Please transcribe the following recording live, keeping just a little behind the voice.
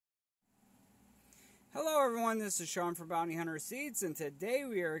Hello everyone, this is Sean from Bountyhunterseeds, and today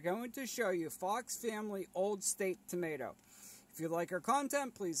we are going to show you Fox Family Old State Tomato. If you like our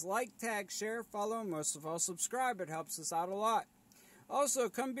content, please like, tag, share, follow, and most of all subscribe. It helps us out a lot. Also,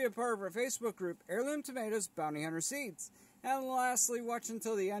 come be a part of our Facebook group, Heirloom Tomatoes, Bountyhunterseeds. And lastly, watch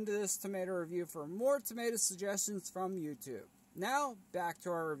until the end of this tomato review for more tomato suggestions from YouTube. Now, back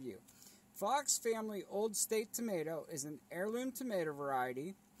to our review. Fox Family Old State Tomato is an heirloom tomato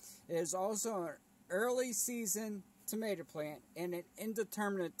variety. It is also an early season tomato plant and an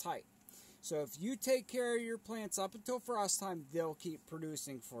indeterminate type. So if you take care of your plants up until frost time, they'll keep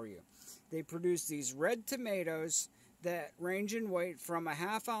producing for you. They produce these red tomatoes that range in weight from a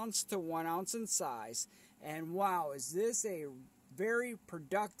 ½ ounce to 1 ounce in size. And wow, is this a very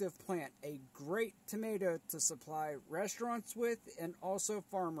productive plant, a great tomato to supply restaurants with and also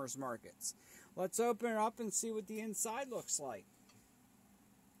farmers markets. Let's open it up and see what the inside looks like.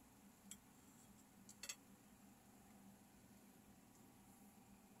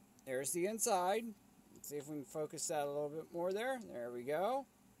 There's the inside. Let's see if we can focus that a little bit more there. There we go.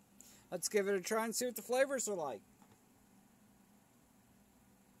 Let's give it a try and see what the flavors are like.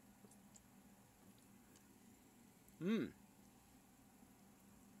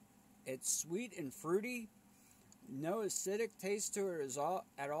 It's sweet and fruity. No acidic taste to it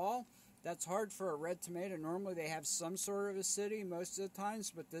at all. That's hard for a red tomato. Normally they have some sort of acidity most of the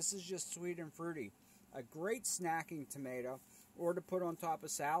times, but this is just sweet and fruity. A great snacking tomato, or to put on top of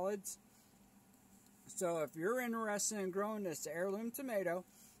salads. So if you're interested in growing this heirloom tomato,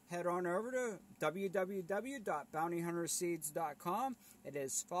 head on over to www.bountyhunterseeds.com. It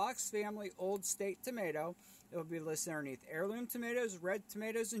is Fox Family Old State Tomato. It will be listed underneath heirloom tomatoes, red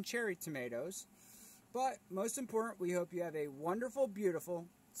tomatoes, and cherry tomatoes. But most important, we hope you have a wonderful, beautiful,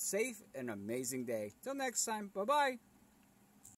 safe, and amazing day. Till next time, bye-bye.